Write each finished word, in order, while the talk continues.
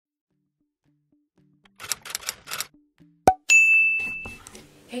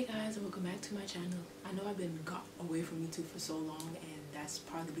Hey guys, and welcome back to my channel. I know I've been got away from YouTube for so long, and that's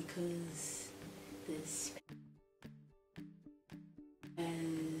probably because this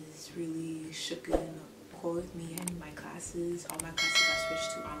has really shooken a chord with me and my classes. All my classes got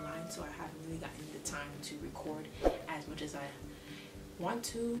switched to online, so I haven't really gotten the time to record as much as I want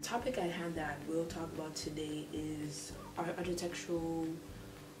to. The topic at hand that I will talk about today is architectural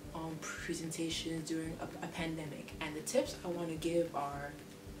presentations during a pandemic, and the tips I want to give are,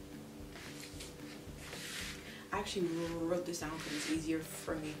 I actually wrote this down because it's easier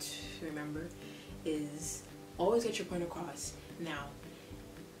for me to remember, is always get your point across. Now,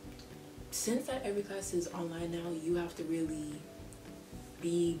 since that every class is online now, you have to really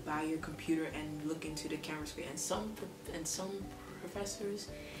be by your computer and look into the camera screen, and some professors,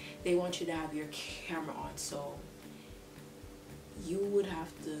 they want you to have your camera on, so you would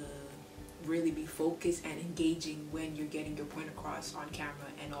have to really be focused and engaging when you're getting your point across on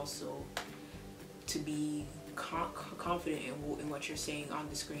camera, and also to be confident in what you're saying on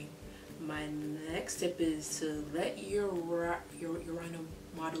the screen. My next tip is to let your random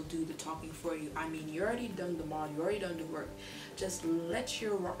model do the talking for you. I mean, you already done the model, you already done the work. Just let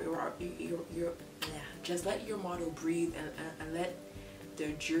your model breathe, and let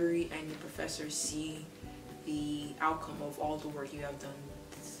the jury and your professor see the outcome of all the work you have done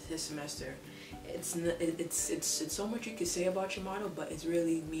this semester. It's so much you can say about your model, but it's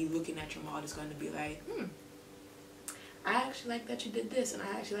really me looking at your model is going to be like, I actually like that you did this, and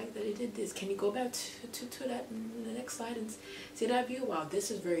I actually like that you did this. Can you go back to that the next slide and see that view? Wow, this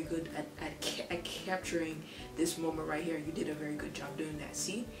is very good at capturing this moment right here. You did a very good job doing that.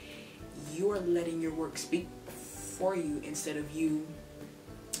 See, you are letting your work speak for you instead of you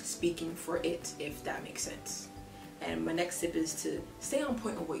speaking for it, if that makes sense. And my next tip is to stay on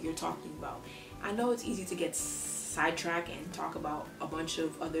point on what you're talking about. I know it's easy to get sidetracked and talk about a bunch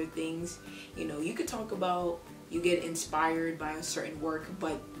of other things. You know, you could talk about, you get inspired by a certain work,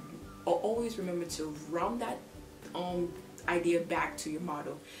 but always remember to round that idea back to your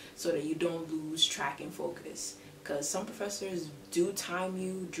model so that you don't lose track and focus. Because some professors do time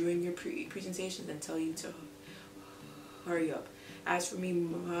you during your presentations and tell you to hurry up. As for me,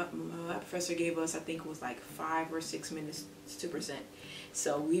 my professor gave us, I think it was like 5 or 6 minutes to present.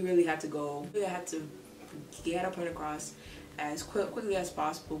 So we really had to get our point across as quickly as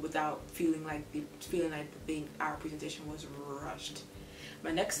possible without feeling like our presentation was rushed. My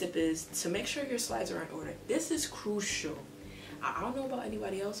next tip is to make sure your slides are in order. This is crucial. I don't know about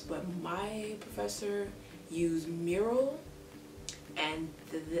anybody else, but my professor used Mural, and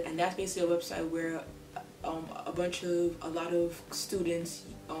that's basically a website where a lot of students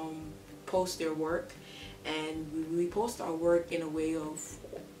post their work, and we post our work in a way of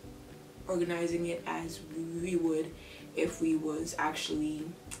organizing it as we would if we was actually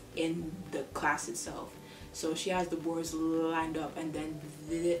in the class itself. So she has the boards lined up, and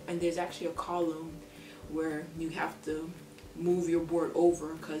there's actually a column where you have to move your board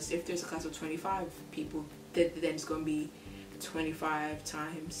over, because if there's a class of 25 people, then it's going to be 25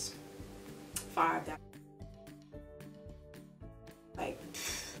 times 5. That,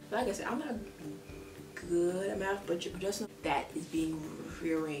 like I said, I'm not good at math, but just know that is being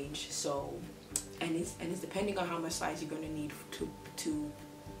rearranged. So, and it's depending on how much slides you're going to need to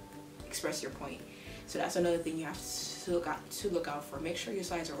express your point. So that's another thing you have to look out for. Make sure your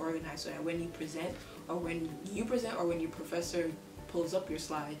slides are organized so that when you present, or when your professor pulls up your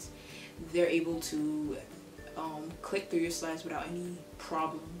slides, they're able to click through your slides without any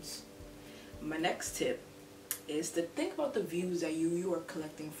problems. My next tip is to think about the views that you are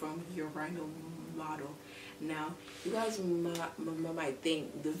collecting from your random model. Now, you guys might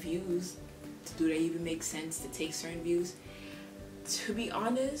think, the views, do they even make sense to take certain views? To be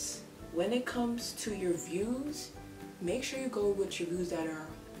honest, when it comes to your views, make sure you go with your views that are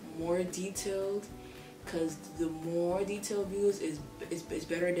more detailed, because the more detailed views is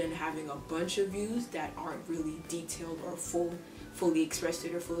better than having a bunch of views that aren't really detailed or fully expressed to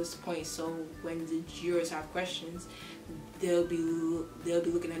their fullest point. So when the jurors have questions, they'll be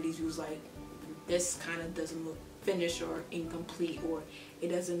looking at these views like, this kind of doesn't look finished or incomplete, or it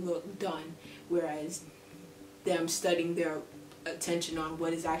doesn't look done, whereas them studying their attention on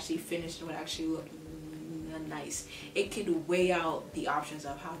what is actually finished and what actually look nice, it could weigh out the options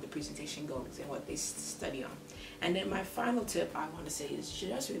of how the presentation goes and what they study on. And then my final tip I want to say is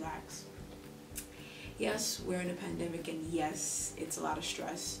just relax. Yes, we're in a pandemic, and yes, it's a lot of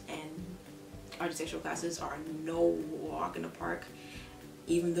stress, and architectural classes are no walk in the park.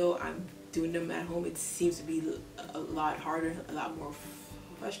 Even though I'm doing them at home, it seems to be a lot harder, a lot more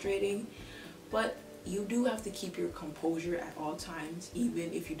frustrating. But you do have to keep your composure at all times,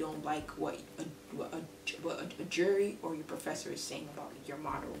 even if you don't like what a jury or your professor is saying about your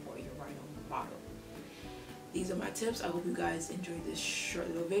model or your rhino model. These are my tips. I hope you guys enjoyed this short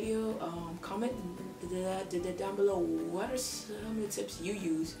little video. Comment down below, what are some of the tips you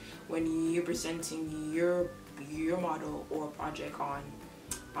use when you're presenting your model or project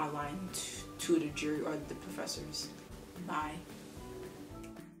online to the jury or the professors. Bye.